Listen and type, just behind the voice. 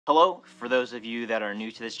Hello, for those of you that are new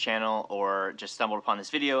to this channel or just stumbled upon this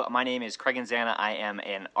video, my name is Craig Anzana. I am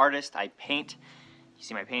an artist. I paint. You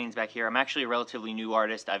see my paintings back here. I'm actually a relatively new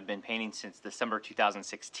artist. I've been painting since December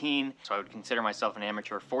 2016, so I would consider myself an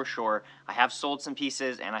amateur for sure. I have sold some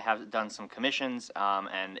pieces and I have done some commissions,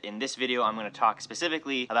 and in this video I'm going to talk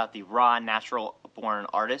specifically about the Raw Natural Born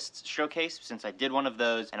Artists Showcase, since I did one of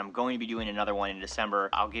those and I'm going to be doing another one in December.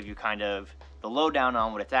 I'll give you kind of the lowdown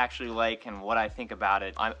on what it's actually like and what I think about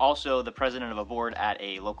it. I'm also the president of a board at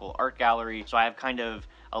a local art gallery, so I have kind of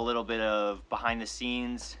a little bit of behind the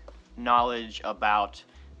scenes knowledge about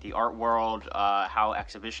the art world, how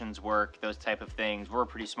exhibitions work, those type of things. We're a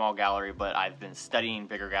pretty small gallery, but I've been studying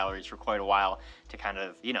bigger galleries for quite a while to kind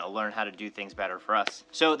of, learn how to do things better for us.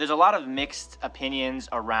 So there's a lot of mixed opinions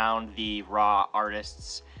around the Raw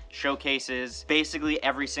Artists showcases. Basically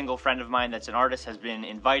every single friend of mine that's an artist has been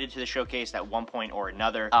invited to the showcase at one point or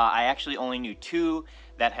another. I actually only knew two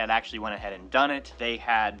that had actually went ahead and done it. They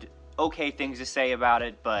had okay things to say about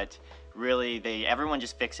it, but really everyone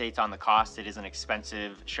just fixates on the cost. It is an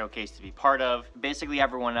expensive showcase to be part of. Basically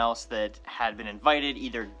everyone else that had been invited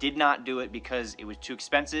either did not do it because it was too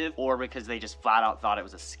expensive or because they just flat out thought it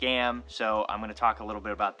was a scam. So I'm going to talk a little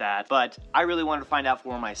bit about that, but I really wanted to find out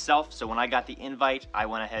for myself. So when I got the invite, I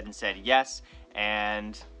went ahead and said yes,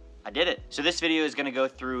 and I did it. So this video is going to go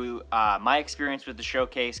through my experience with the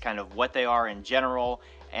showcase, kind of what they are in general,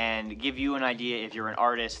 and give you an idea if you're an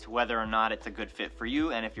artist whether or not it's a good fit for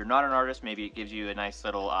you, and if you're not an artist, maybe it gives you a nice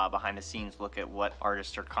little behind the scenes look at what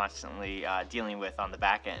artists are constantly dealing with on the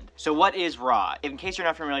back end. So what is RAW? In case you're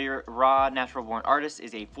not familiar, Raw Natural Born Artists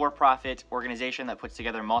is a for-profit organization that puts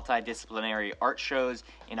together multidisciplinary art shows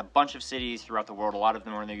in a bunch of cities throughout the world. A lot of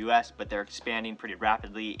them are in the US, but they're expanding pretty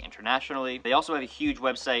rapidly internationally. They also have a huge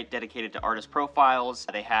website dedicated to artist profiles.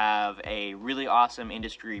 They have a really awesome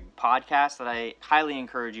industry podcast that I highly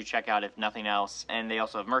encourage you check out if nothing else, and they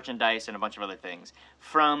also have merchandise and a bunch of other things.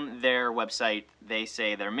 From their website, they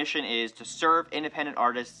say their mission is to serve independent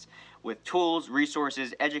artists with tools,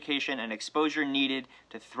 resources, education, and exposure needed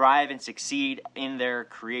to thrive and succeed in their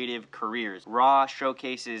creative careers. Raw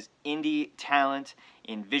showcases indie talent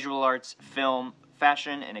in visual arts, film,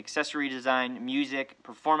 fashion and accessory design, music,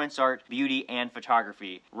 performance art, beauty, and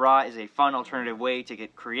photography. Raw is a fun alternative way to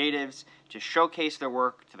get creatives to showcase their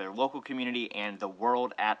work to their local community and the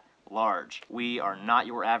world at large. We are not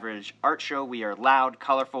your average art show. We are loud,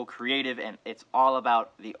 colorful, creative, and it's all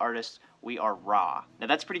about the artists. We are Raw. Now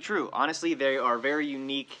that's pretty true. Honestly, they are very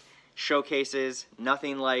unique showcases,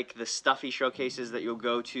 nothing like the stuffy showcases that you'll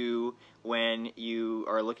go to when you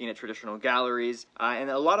are looking at traditional galleries, and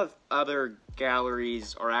a lot of other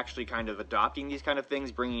galleries are actually kind of adopting these kind of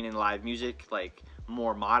things, bringing in live music, like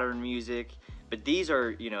more modern music. But these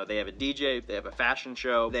are, they have a DJ, they have a fashion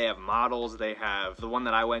show, they have models, they have, the one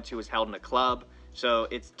that I went to was held in a club. So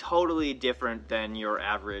it's totally different than your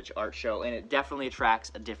average art show, and it definitely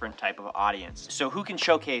attracts a different type of audience. So who can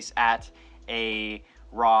showcase at a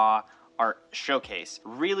Raw art showcase?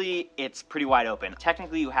 Really, it's pretty wide open.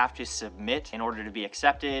 Technically, you have to submit in order to be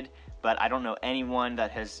accepted, but I don't know anyone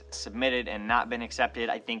that has submitted and not been accepted.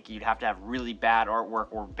 I think you'd have to have really bad artwork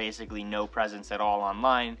or basically no presence at all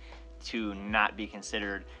online to not be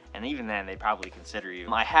considered, and even then they probably consider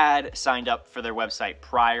you. I had signed up for their website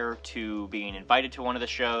prior to being invited to one of the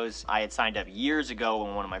shows. I had signed up years ago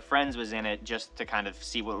when one of my friends was in it, just to kind of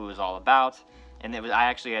see what it was all about. And I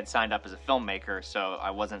actually had signed up as a filmmaker, so I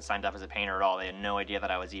wasn't signed up as a painter at all. They had no idea that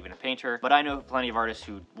I was even a painter. But I know plenty of artists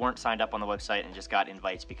who weren't signed up on the website and just got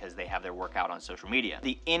invites because they have their work out on social media.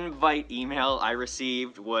 The invite email I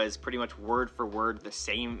received was pretty much word for word the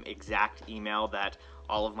same exact email that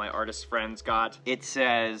all of my artist friends got. It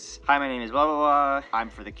says, "Hi, my name is blah, blah, blah. I'm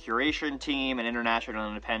for the Curation Team, an international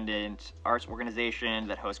independent arts organization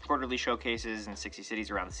that hosts quarterly showcases in 60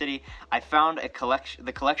 cities around the city. I found the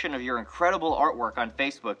collection of your incredible artwork on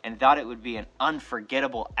Facebook and thought it would be an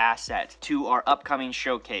unforgettable asset to our upcoming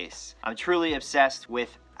showcase. I'm truly obsessed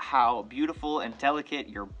with how beautiful and delicate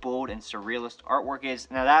your bold and surrealist artwork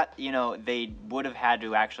is." Now that, they would have had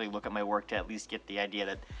to actually look at my work to at least get the idea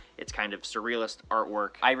that it's kind of surrealist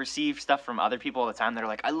artwork. I receive stuff from other people all the time that are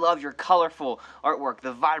like, "I love your colorful artwork,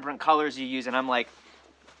 the vibrant colors you use," and I'm like,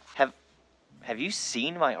 have you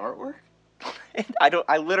seen my artwork?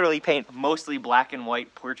 I literally paint mostly black and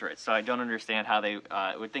white portraits, so I don't understand how they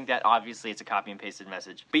would think that. Obviously, it's a copy and pasted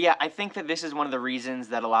message. But yeah, I think that this is one of the reasons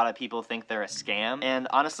that a lot of people think they're a scam, and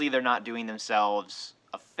honestly, they're not doing themselves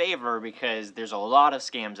a favor because there's a lot of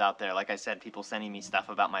scams out there. Like I said, people sending me stuff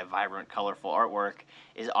about my vibrant, colorful artwork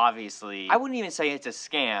is obviously, I wouldn't even say it's a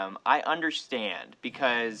scam. I understand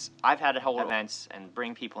because I've had to hold events and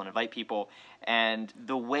bring people and invite people, and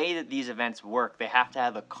the way that these events work, they have to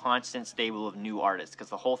have a constant stable of new artists because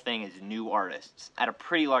the whole thing is new artists at a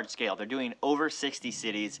pretty large scale. They're doing over 60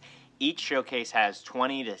 cities. Each showcase has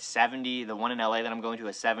 20 to 70. The one in LA that I'm going to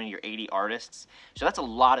has 70 or 80 artists. So that's a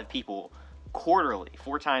lot of people quarterly,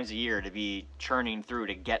 4 times a year, to be churning through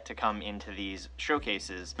to get to come into these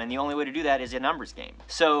showcases. And the only way to do that is a numbers game.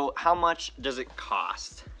 So how much does it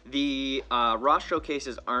cost? The Raw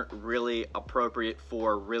showcases aren't really appropriate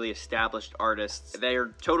for really established artists. They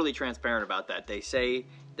are totally transparent about that. They say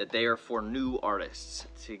that they are for new artists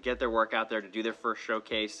to get their work out there, to do their first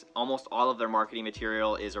showcase. Almost all of their marketing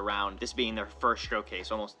material is around this being their first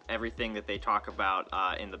showcase. Almost everything that they talk about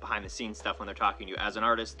in the behind the scenes stuff when they're talking to you as an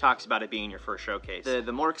artist talks about it being your first showcase.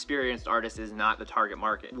 The more experienced artist is not the target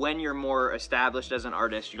market. When you're more established as an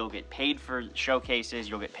artist, you'll get paid for showcases,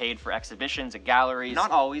 you'll get paid for exhibitions at galleries.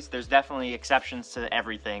 Not always, there's definitely exceptions to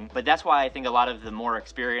everything, but that's why I think a lot of the more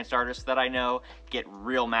experienced artists that I know get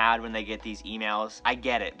real mad when they get these emails. I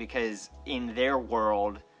get it, because in their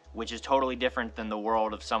world, which is totally different than the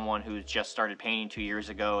world of someone who's just started painting 2 years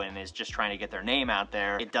ago and is just trying to get their name out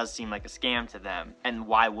there, it does seem like a scam to them. And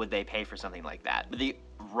why would they pay for something like that? But the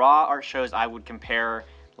Raw art shows I would compare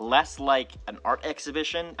less like an art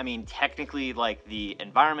exhibition. I mean, technically, like, the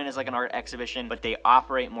environment is like an art exhibition, but they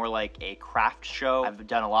operate more like a craft show. I've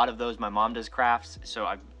done a lot of those. My mom does crafts, so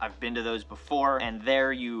I've been to those before, and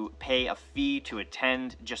there you pay a fee to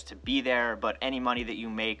attend just to be there, but any money that you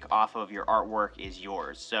make off of your artwork is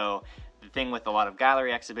yours. So the thing with a lot of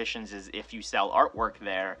gallery exhibitions is if you sell artwork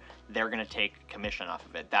there, they're gonna take commission off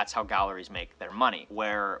of it. That's how galleries make their money.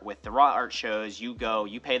 Where with the Raw art shows, you go,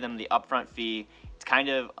 you pay them the upfront fee. It's kind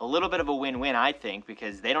of a little bit of a win-win, I think,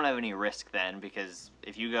 because they don't have any risk then, because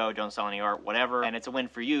if you go, don't sell any art, whatever, and it's a win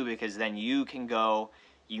for you because then you can go,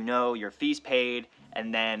 you know, your fee's paid,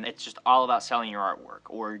 and then it's just all about selling your artwork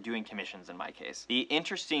or doing commissions in my case. The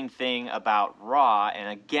interesting thing about Raw, and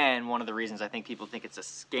again, one of the reasons I think people think it's a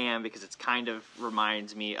scam, because it's kind of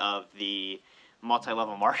reminds me of the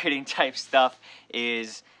multi-level marketing type stuff,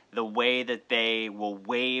 is the way that they will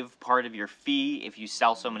waive part of your fee if you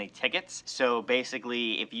sell so many tickets. So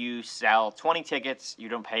basically, if you sell 20 tickets, you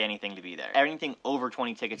don't pay anything to be there. Anything over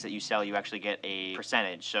 20 tickets that you sell, you actually get a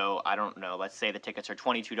percentage. So I don't know, let's say the tickets are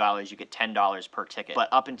 $22, you get $10 per ticket. But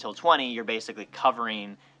up until 20, you're basically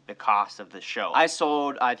covering the cost of the show. I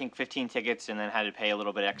sold, I think, 15 tickets and then had to pay a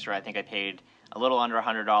little bit extra. I think I paid a little under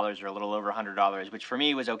 $100 or a little over $100, which for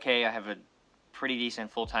me was okay. I have a pretty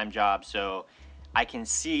decent full-time job, so I can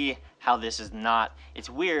see how this is not, it's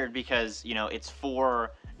weird because, you know, it's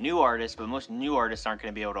for new artists, but most new artists aren't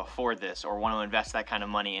going to be able to afford this or want to invest that kind of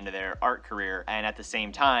money into their art career. And at the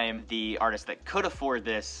same time, the artists that could afford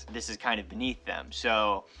this is kind of beneath them.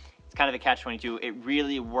 So it's kind of a catch-22. It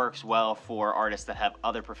really works well for artists that have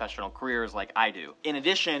other professional careers like I do. In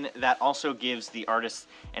addition, that also gives the artists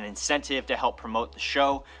an incentive to help promote the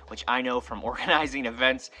show, which I know from organizing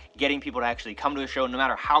events, getting people to actually come to a show, no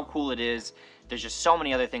matter how cool it is. There's just so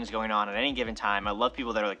many other things going on at any given time. I love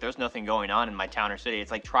people that are like, there's nothing going on in my town or city. It's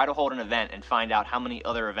like, try to hold an event and find out how many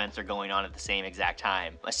other events are going on at the same exact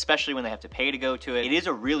time, especially when they have to pay to go to it. It is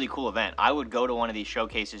a really cool event. I would go to one of these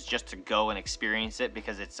showcases just to go and experience it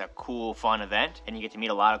because it's a cool, fun event, and you get to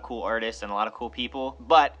meet a lot of cool artists and a lot of cool people.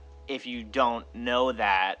 But if you don't know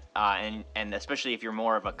that, and especially if you're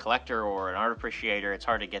more of a collector or an art appreciator, it's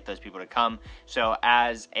hard to get those people to come. So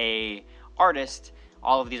as a artist,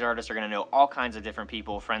 all of these artists are going to know all kinds of different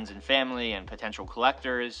people, friends and family and potential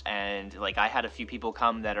collectors. And like, I had a few people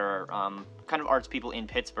come that are kind of arts people in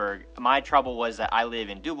Pittsburgh. My trouble was that I live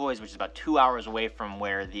in Du Bois, which is about 2 hours away from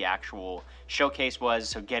where the actual showcase was.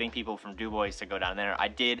 So getting people from Du Bois to go down there, I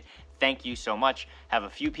did. Thank you so much. Have a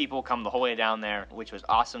few people come the whole way down there, which was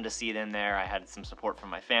awesome to see them there. I had some support from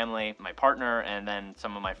my family, my partner, and then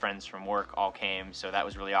some of my friends from work all came, so that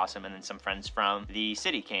was really awesome. And then some friends from the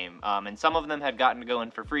city came, and some of them had gotten to go in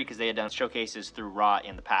for free because they had done showcases through Raw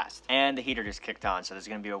in the past. And the heater just kicked on, so there's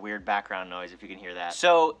gonna be a weird background noise if you can hear that.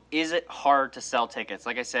 So is it hard to sell tickets?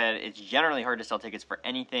 Like I said, it's generally hard to sell tickets for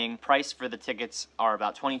anything. Price for the tickets are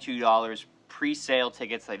about $22. Pre-sale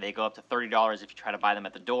tickets, like, they go up to $30 if you try to buy them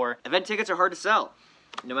at the door. Event tickets are hard to sell.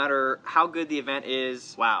 No matter how good the event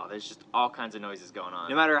is, wow, there's just all kinds of noises going on.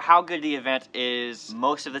 No matter how good the event is,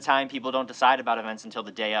 most of the time people don't decide about events until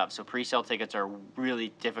the day of, so pre-sale tickets are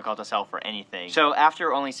really difficult to sell for anything. So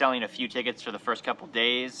after only selling a few tickets for the first couple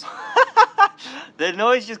days, the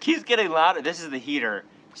noise just keeps getting louder. This is the heater.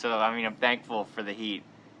 So I mean, I'm thankful for the heat,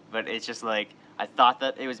 but it's just like, I thought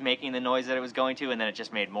that it was making the noise that it was going to, and then it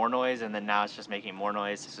just made more noise, and then now it's just making more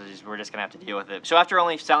noise, so we're just gonna have to deal with it. So after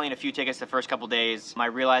only selling a few tickets the first couple days, I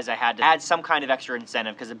realized I had to add some kind of extra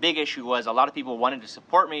incentive, because the big issue was a lot of people wanted to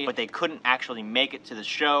support me, but they couldn't actually make it to the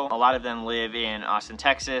show. A lot of them live in Austin,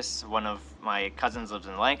 Texas. One of my cousins lives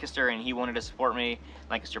in Lancaster, and he wanted to support me.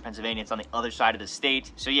 Lancaster, Pennsylvania, it's on the other side of the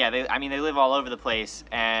state. So yeah, they live all over the place,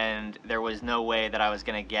 and there was no way that I was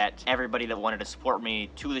gonna get everybody that wanted to support me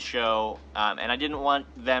to the show, and I didn't want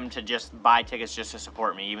them to just buy tickets just to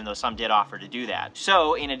support me, even though some did offer to do that.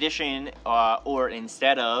 So in addition, or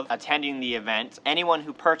instead of attending the event, anyone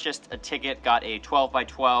who purchased a ticket got a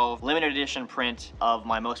 12x12 limited edition print of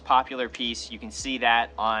my most popular piece. You can see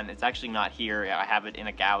that on, it's actually not here, I have it in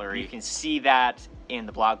a gallery. You can see that in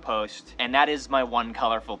the blog post, and that is my one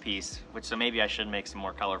colorful piece, which, so maybe I should make some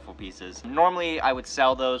more colorful pieces. Normally I would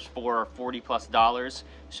sell those for $40+,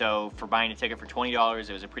 so for buying a ticket for $20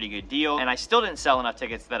 it was a pretty good deal, and I still didn't sell enough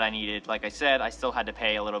tickets that I needed. Like I said, I still had to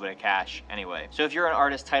pay a little bit of cash anyway. So if you're an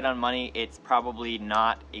artist tight on money, it's probably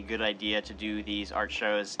not a good idea to do these art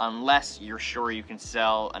shows unless you're sure you can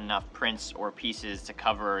sell enough prints or pieces to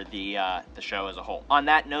cover the show as a whole. On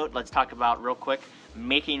that note, let's talk about real quick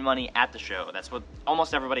making money at the show. That's what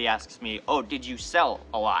almost everybody asks me. Oh, did you sell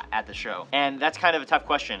a lot at the show? And that's kind of a tough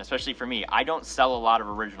question, especially for me. I don't sell a lot of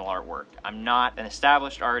original artwork. I'm not an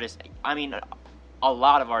established artist. I mean, a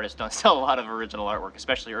lot of artists don't sell a lot of original artwork,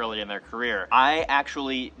 especially early in their career. I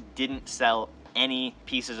actually didn't sell any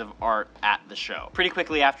pieces of art at the show. Pretty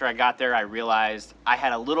quickly after I got there, I realized I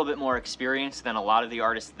had a little bit more experience than a lot of the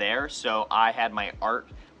artists there, so I had my art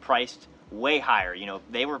priced way higher. You know,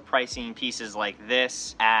 they were pricing pieces like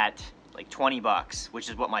this at like 20 bucks, which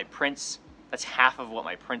is what my prints, that's half of what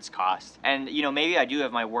my prints cost. And you know, maybe I do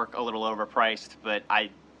have my work a little overpriced, but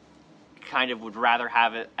I kind of would rather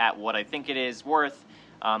have it at what I think it is worth.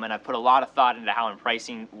 And I've put a lot of thought into how I'm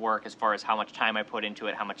pricing work, as far as how much time I put into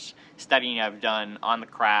it, how much studying I've done on the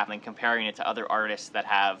craft, and comparing it to other artists that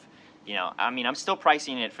have, you know, I mean, I'm still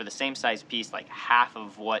pricing it for the same size piece, like half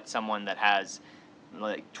of what someone that has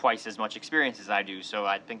like twice as much experience as I do, so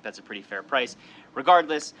I think that's a pretty fair price.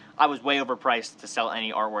 Regardless, I was way overpriced to sell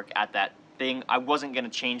any artwork at that thing. I wasn't going to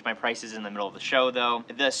change my prices in the middle of the show though.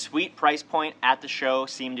 The sweet price point at the show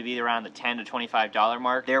seemed to be around the $10 to $25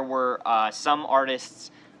 mark. There were some artists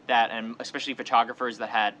that, and especially photographers, that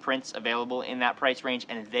had prints available in that price range,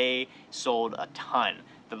 and they sold a ton.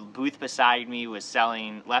 The booth beside me was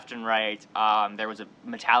selling left and right. There was a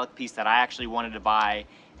metallic piece that I actually wanted to buy,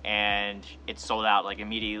 and it sold out like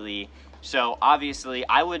immediately. So obviously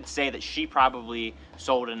I would say that she probably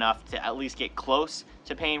sold enough to at least get close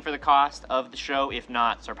to paying for the cost of the show, if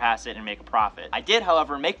not surpass it and make a profit. I did,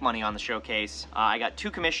 however, make money on the showcase. I got 2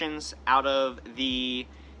 commissions out of the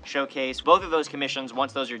showcase. Both of those commissions,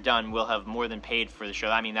 once those are done, will have more than paid for the show.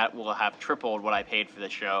 I mean, that will have tripled what I paid for the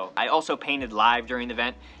show. I also painted live during the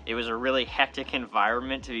event. It was a really hectic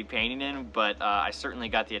environment to be painting in, but I certainly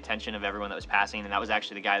got the attention of everyone that was passing, and that was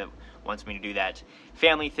actually the guy that wants me to do that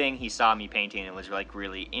family thing. He saw me painting and was like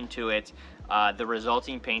really into it. The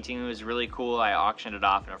resulting painting was really cool. I auctioned it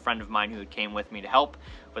off, and a friend of mine who came with me to help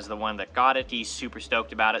was the one that got it. He's super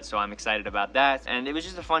stoked about it, so I'm excited about that. And it was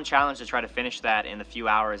just a fun challenge to try to finish that in the few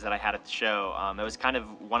hours that I had at the show. It was kind of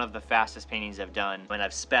one of the fastest paintings I've done, and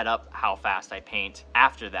I've sped up how fast I paint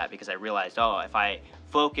after that, because I realized, oh, if I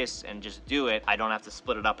focus and just do it, I don't have to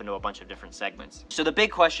split it up into a bunch of different segments. So the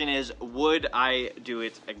big question is, would I do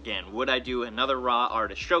it again? Would I do another Raw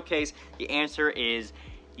Artist Showcase? The answer is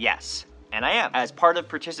yes. And I am. As part of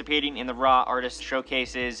participating in the Raw Artist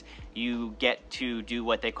Showcases, you get to do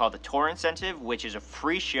what they call the tour incentive, which is a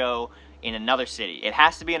free show in another city. It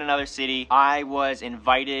has to be in another city. I was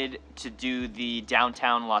invited to do the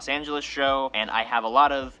downtown Los Angeles show, and I have a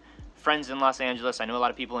lot of friends in Los Angeles. I know a lot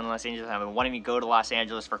of people in Los Angeles. I've been wanting to go to Los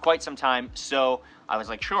Angeles for quite some time, so I was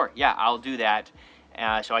like, sure, yeah, I'll do that.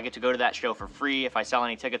 So I get to go to that show for free. If I sell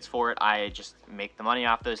any tickets for it, I just make the money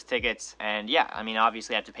off those tickets. And yeah, I mean,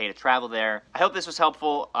 obviously I have to pay to travel there. I hope this was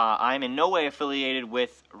helpful. I'm in no way affiliated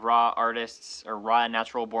with Raw Artists or Raw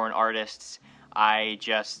Natural Born Artists. I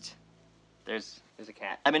just, there's a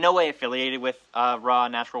cat. I'm in no way affiliated with Raw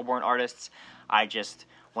Natural Born Artists. I just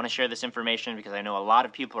want to share this information because I know a lot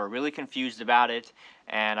of people are really confused about it,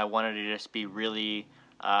 and I wanted to just be really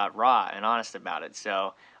raw and honest about it.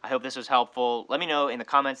 So I hope this was helpful. Let me know in the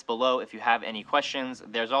comments below if you have any questions.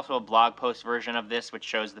 There's also a blog post version of this which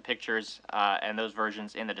shows the pictures and those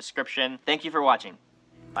versions in the description. Thank you for watching.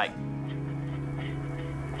 Bye.